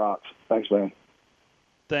LSL rocks. Thanks, man.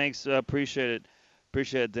 Thanks, appreciate it.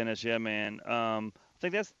 Appreciate it, Dennis. Yeah, man. I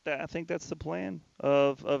think that's the plan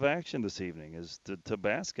of action this evening is to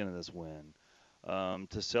bask in this win,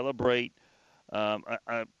 to celebrate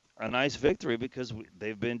a nice victory because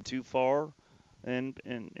they've been too far in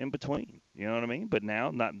between. You know what I mean? But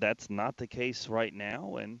now that's not the case right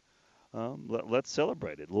now, and let's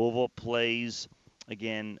celebrate it. Louisville plays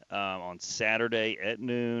again on Saturday at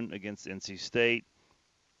noon against NC State.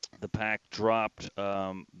 The Pack dropped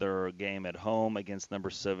their game at home against number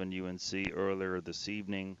 7 UNC earlier this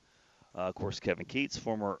evening. Of course, Kevin Keats,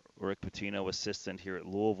 former Rick Pitino assistant here at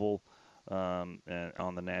Louisville, and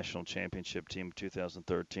on the national championship team of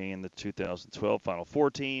 2013, the 2012 Final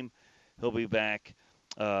Four team. He'll be back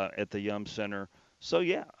at the Yum Center. So,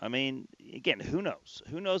 yeah, I mean, again, who knows?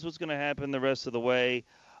 Who knows what's going to happen the rest of the way?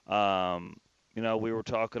 We were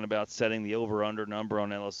talking about setting the over-under number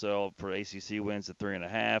on LSL for ACC wins at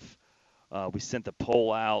 3.5. We sent the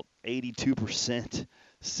poll out. 82%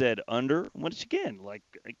 said under, which again, like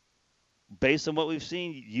based on what we've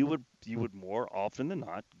seen, you would more often than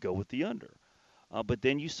not go with the under. But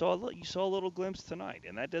then you saw a little glimpse tonight,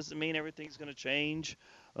 and that doesn't mean everything's going to change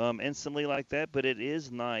instantly like that. But it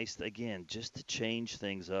is nice, again, just to change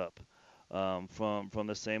things up from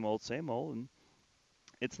the same old, and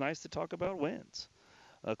it's nice to talk about wins.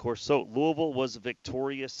 Of course, so Louisville was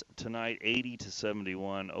victorious tonight,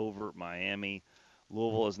 80-71 over Miami.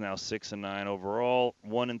 Louisville is now 6-9 overall,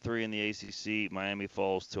 1-3 in the ACC. Miami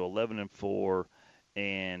falls to 11-4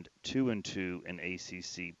 and 2-2 in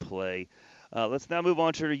ACC play. Let's now move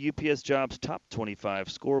on to the UPS Jobs Top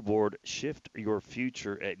 25 scoreboard. Shift your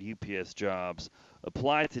future at UPS Jobs.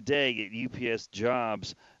 Apply today at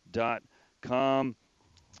upsjobs.com.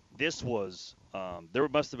 This was there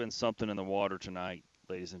must have been something in the water tonight,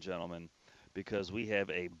 ladies and gentlemen, because we have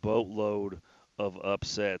a boatload of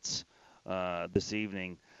upsets this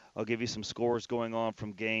evening. I'll give you some scores going on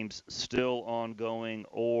from games still ongoing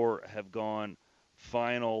or have gone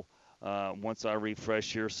final. Once I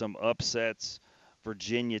refresh here, some upsets.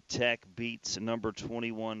 Virginia Tech beats number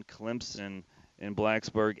 21 Clemson in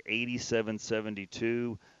Blacksburg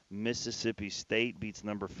 87-72. Mississippi State beats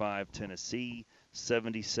number 5 Tennessee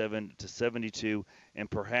 77-72,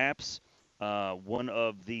 and perhaps one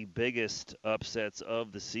of the biggest upsets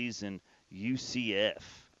of the season, UCF.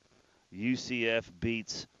 UCF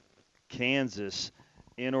beats Kansas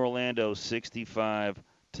in Orlando 65-60.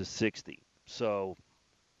 So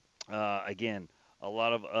again, a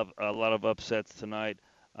lot of upsets tonight.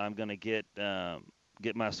 I'm going to get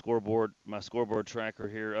my scoreboard tracker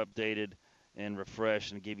here updated and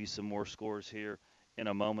refreshed and give you some more scores here in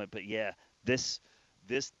a moment. But yeah, this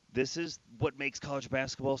is what makes college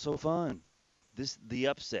basketball so fun. The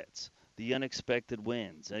upsets, the unexpected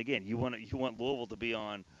wins. And again, you want Louisville to be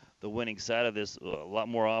on the winning side of this a lot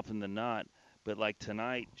more often than not. But like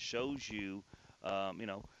tonight shows you,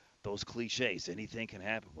 those cliches. Anything can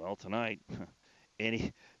happen. Well, tonight,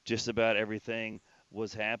 just about everything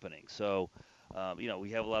was happening. So,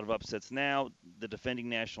 we have a lot of upsets now. The defending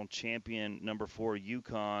national champion, number 4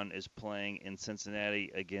 UConn, is playing in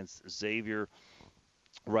Cincinnati against Xavier.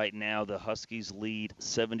 Right now, the Huskies lead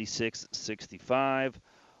 76-65.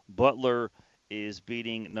 Butler is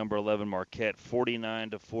beating number 11 Marquette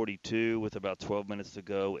 49-42 with about 12 minutes to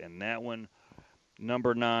go in that one.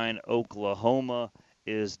 Number 9 Oklahoma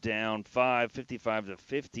is down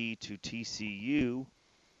 55-50 to TCU.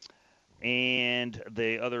 And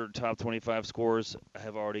the other top 25 scores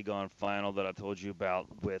have already gone final that I told you about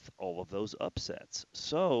with all of those upsets.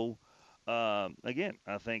 So, again,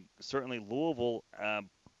 I think certainly Louisville,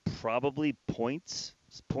 probably point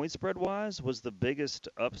spread wise, was the biggest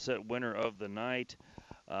upset winner of the night.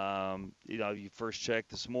 You first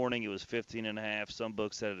checked this morning, it was 15.5. Some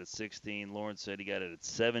books had it at 16. Lawrence said he got it at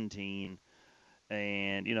 17.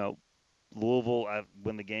 And, Louisville,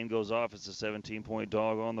 when the game goes off, it's a 17-point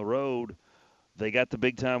dog on the road. They got the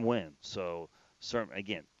big-time win. So,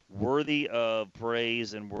 again, worthy of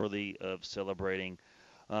praise and worthy of celebrating.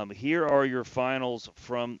 Here are your finals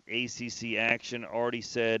from ACC action. Already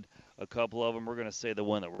said a couple of them. We're going to say the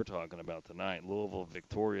one that we're talking about tonight. Louisville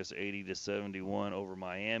victorious 80-71 over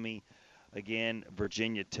Miami. Again,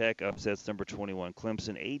 Virginia Tech upsets number 21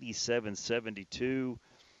 Clemson 87-72.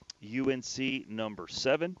 UNC number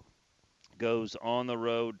 7 goes on the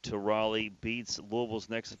road to Raleigh, beats Louisville's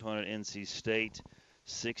next opponent, NC State,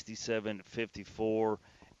 67-54.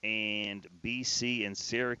 And BC and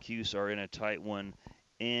Syracuse are in a tight one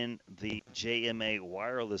in the JMA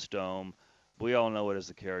Wireless Dome. We all know it as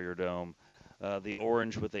the Carrier Dome. The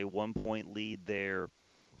Orange with a 1-point lead there,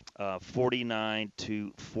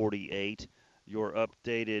 49-48. Your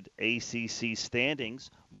updated ACC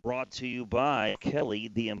standings brought to you by Kelly,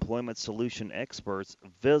 the employment solution experts.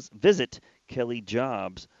 Visit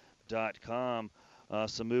kellyjobs.com.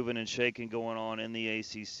 Some moving and shaking going on in the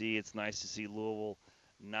ACC. It's nice to see Louisville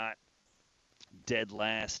not dead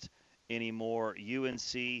last anymore.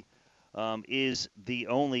 UNC is the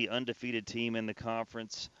only undefeated team in the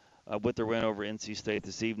conference with their win over NC State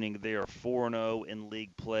this evening. They are 4-0 in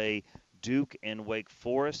league play. Duke and Wake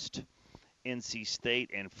Forest, NC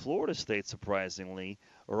State, and Florida State, surprisingly,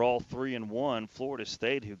 are all 3-1. Florida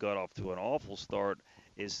State, who got off to an awful start,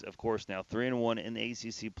 is, of course, now 3-1 in the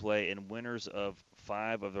ACC play and winners of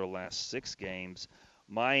 5 of their last 6 games.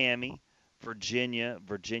 Miami, Virginia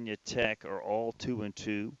Tech are all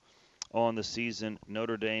 2-2 on the season.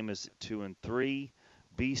 Notre Dame is 2-3.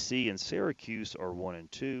 BC and Syracuse are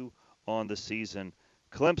 1-2 on the season.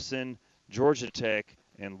 Clemson, Georgia Tech,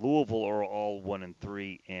 and Louisville are all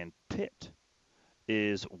 1-3, and Pitt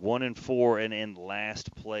is 1-4 and in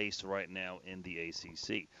last place right now in the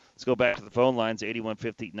ACC. Let's go back to the phone lines.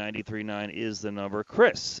 8150-939 is the number.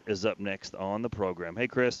 Chris is up next on the program. Hey,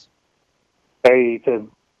 Chris. Hey,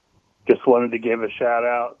 Ethan. Just wanted to give a shout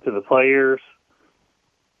out to the players.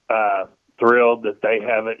 Thrilled that they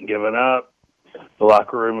haven't given up. The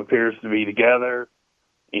locker room appears to be together,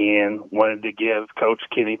 and wanted to give Coach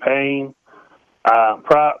Kenny Payne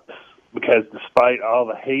props, because despite all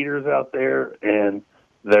the haters out there, and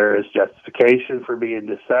there is justification for being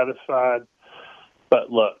dissatisfied, but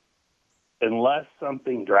look, unless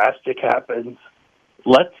something drastic happens,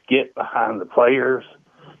 let's get behind the players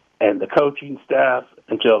and the coaching staff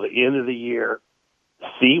until the end of the year,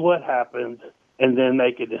 see what happens, and then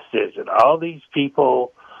make a decision. All these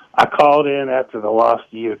people, I called in after the loss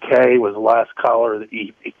to UK, was the last caller of the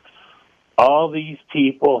evening. All these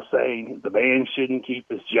people saying the man shouldn't keep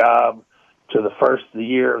his job to the first of the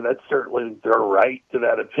year, that's certainly their right to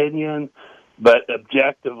that opinion. But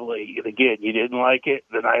objectively, and again, you didn't like it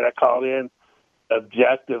the night I called in,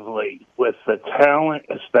 objectively, with the talent,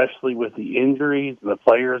 especially with the injuries and the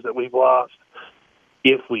players that we've lost,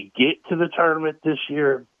 if we get to the tournament this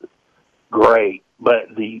year, great.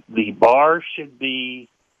 But the bar should be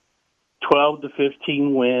 12 to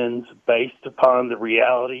 15 wins based upon the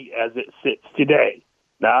reality as it sits today.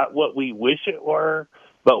 Not what we wish it were,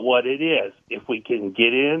 but what it is. If we can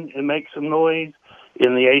get in and make some noise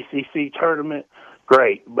in the ACC tournament,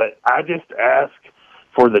 great. But I just ask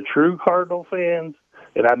for the true Cardinal fans,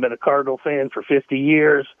 and I've been a Cardinal fan for 50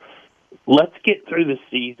 years, let's get through the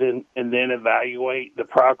season and then evaluate the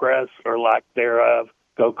progress or lack thereof.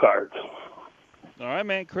 Go Cards. All right,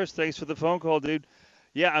 man. Chris, thanks for the phone call, dude.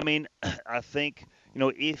 Yeah, I mean, I think,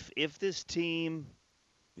 if this team,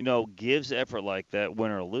 gives effort like that,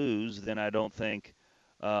 win or lose, then I don't think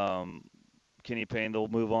Kenny Payne, they'll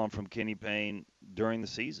move on from Kenny Payne during the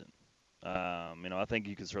season. I think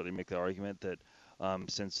you can certainly make the argument that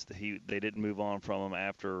since they didn't move on from him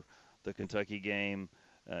after the Kentucky game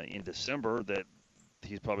in December, that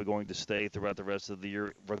he's probably going to stay throughout the rest of the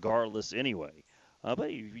year regardless anyway.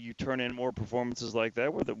 But you turn in more performances like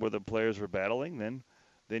that where the players are battling,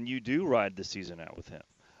 then you do ride the season out with him.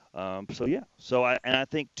 I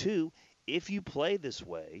think too, if you play this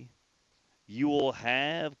way, you will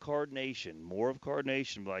have Card Nation, more of Card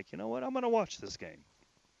Nation, like, you know what, I'm going to watch this game.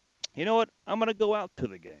 You know what, I'm going to go out to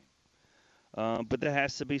the game. But that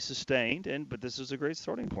has to be sustained, but this is a great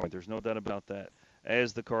starting point. There's no doubt about that.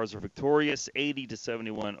 As the Cards are victorious,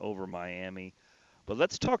 80-71 over Miami. But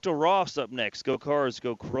let's talk to Ross up next. Go Cards,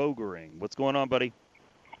 go Krogering. What's going on, buddy?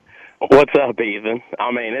 What's up, Ethan?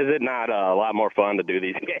 I mean, is it not a lot more fun to do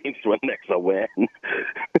these games when there's a win?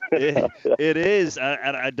 It is.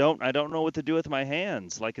 I don't know what to do with my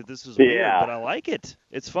hands. Like, this is weird, but I like it.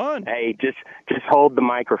 It's fun. Hey, just hold the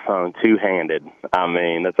microphone two-handed. I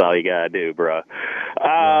mean, that's all you gotta do, bro.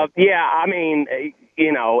 Yeah, I mean,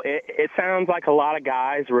 it sounds like a lot of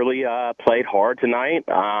guys really played hard tonight.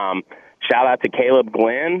 Shout out to Caleb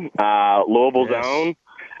Glenn, Louisville's own.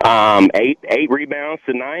 8 rebounds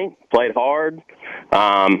tonight. Played hard.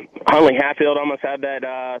 Huntley Hatfield almost had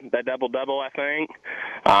that double-double, I think.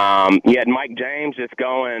 You had Mike James just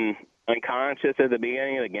going unconscious at the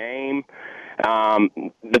beginning of the game.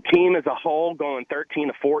 The team as a whole going 13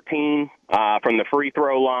 to 14 from the free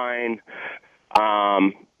throw line. There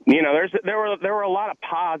were a lot of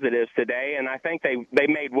positives today, and I think they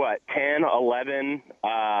made 10, 11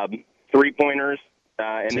 three-pointers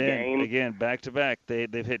in the game. Again, back-to-back.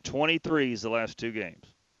 They've hit 23s the last 2 games.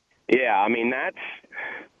 Yeah, I mean, that's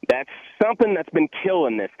something that's been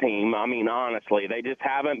killing this team. I mean, honestly, they just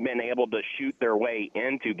haven't been able to shoot their way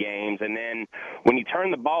into games. And then when you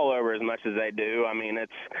turn the ball over as much as they do, I mean,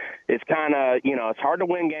 it's kind of, it's hard to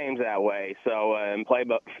win games that way. So, and play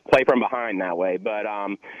from behind that way. But,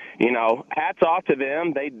 hats off to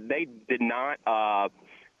them. They did not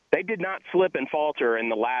They did not slip and falter in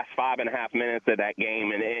the last 5.5 minutes of that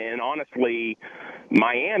game. And honestly,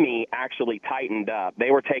 Miami actually tightened up.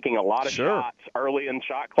 They were taking a lot of shots early in the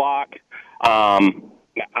shot clock.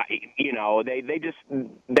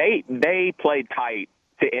 They played tight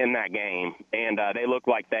to end that game, and they looked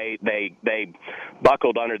like they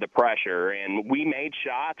buckled under the pressure. And we made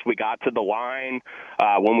shots. We got to the line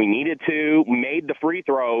when we needed to. Made the free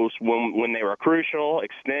throws when they were crucial.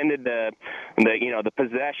 Extended the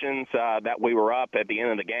possessions that we were up at the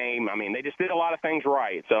end of the game. I mean, they just did a lot of things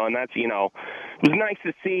right. So, and that's it was nice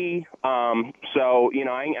to see. I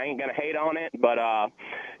ain't gonna hate on it, but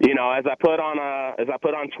as I put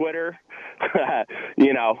on Twitter,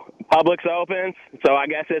 Publix opens, so I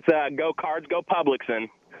guess it's go Cards, go Publixon.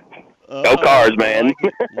 Go Cards, man.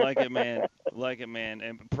 Like it, man.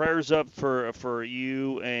 And prayers up for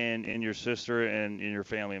you and your sister and your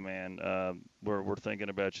family, man. We're thinking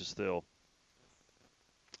about you still.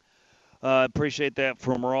 Appreciate that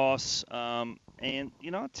from Ross. And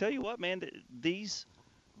I'll tell you what, man, these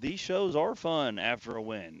shows are fun after a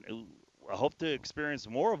win. I hope to experience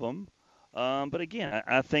more of them. But again,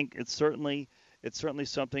 I think it's certainly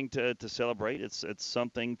something to celebrate. It's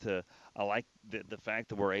something to. I like the fact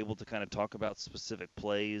that we're able to kind of talk about specific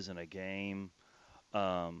plays in a game.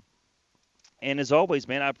 And as always,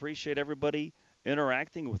 man, I appreciate everybody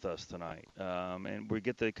interacting with us tonight. And we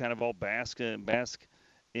get to kind of all bask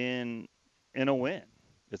in a win.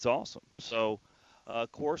 It's awesome. So,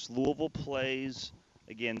 of course, Louisville plays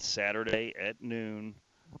again Saturday at noon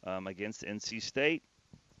against NC State.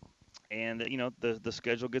 And the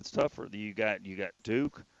schedule gets tougher. You got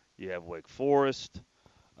Duke, you have Wake Forest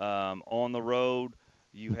on the road.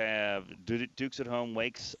 You have Duke's at home,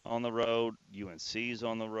 Wake's on the road, UNC's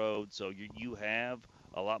on the road. So you have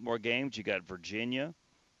a lot more games. You got Virginia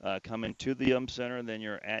coming to the Center, and then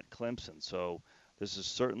you're at Clemson. So this is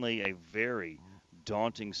certainly a very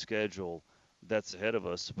daunting schedule that's ahead of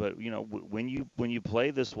us. But when you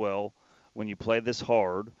play this well, when you play this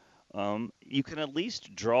hard. you can at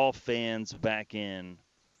least draw fans back in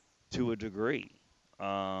to a degree.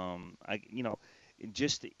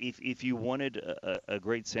 Just if you wanted a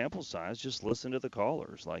great sample size, just listen to the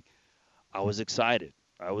callers. Like, I was excited.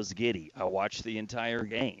 I was giddy. I watched the entire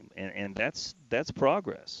game, and that's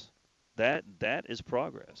progress. That is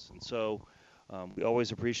progress. And so we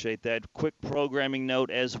always appreciate that. Quick programming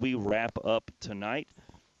note as we wrap up tonight.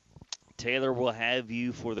 Taylor will have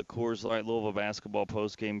you for the Coors Light Louisville basketball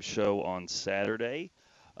postgame show on Saturday,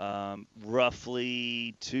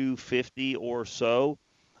 roughly 2:50 or so.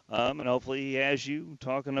 And hopefully he has you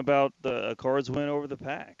talking about the Cards win over the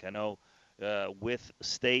Pack. I know with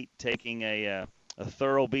State taking a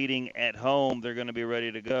thorough beating at home, they're going to be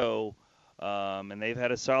ready to go. And they've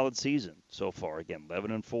had a solid season so far. Again,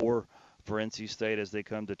 11-4 for NC State as they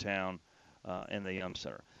come to town in the Yum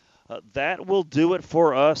Center. That will do it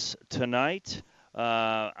for us tonight.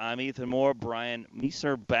 I'm Ethan Moore. Brian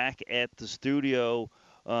Meisner back at the studio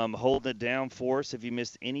holding it down for us. If you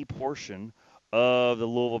missed any portion of the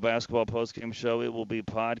Louisville basketball postgame show, it will be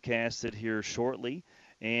podcasted here shortly,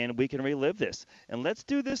 and we can relive this. And let's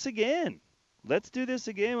do this again. Let's do this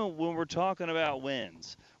again when we're talking about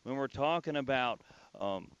wins, when we're talking about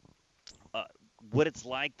what it's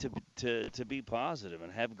like to be positive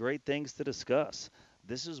and have great things to discuss.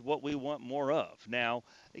 This is what we want more of. Now,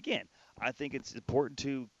 again, I think it's important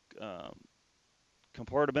to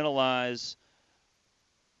compartmentalize,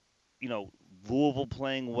 Louisville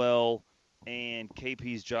playing well and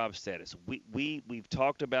KP's job status. We've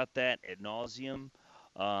talked about that ad nauseum,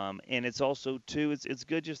 and it's also too. It's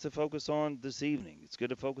good just to focus on this evening. It's good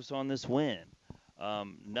to focus on this win.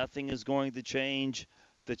 Nothing is going to change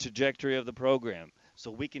the trajectory of the program, so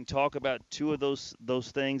we can talk about two of those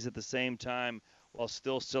things at the same time while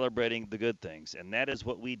still celebrating the good things, and that is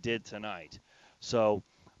what we did tonight. So,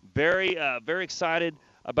 very excited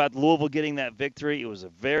about Louisville getting that victory. It was a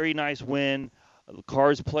very nice win. The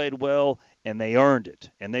Cards played well, and they earned it,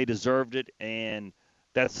 and they deserved it, and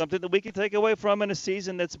that's something that we can take away from in a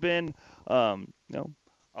season that's been, a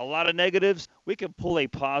lot of negatives. We can pull a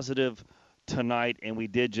positive tonight, and we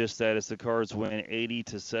did just that as the Cards win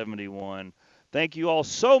 80-71. Thank you all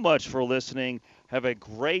so much for listening. Have a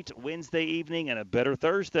great Wednesday evening and a better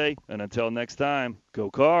Thursday. And until next time, go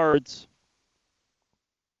Cards.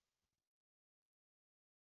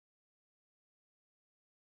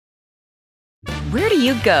 Where do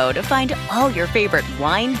you go to find all your favorite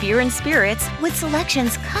wine, beer, and spirits with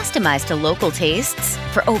selections customized to local tastes?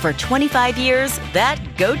 For over 25 years, that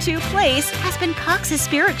go-to place has been Cox's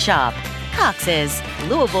Spirit Shop. Cox's,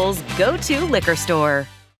 Louisville's go-to liquor store.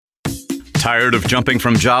 Tired of jumping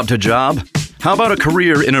from job to job? How about a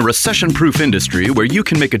career in a recession-proof industry where you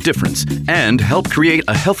can make a difference and help create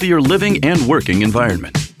a healthier living and working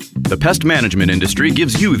environment? The pest management industry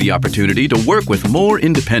gives you the opportunity to work with more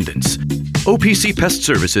independence. OPC Pest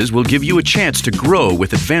Services will give you a chance to grow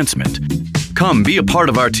with advancement. Come be a part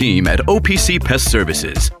of our team at OPC Pest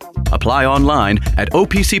Services. Apply online at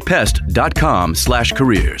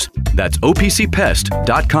opcpest.com/careers. That's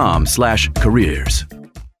opcpest.com/careers.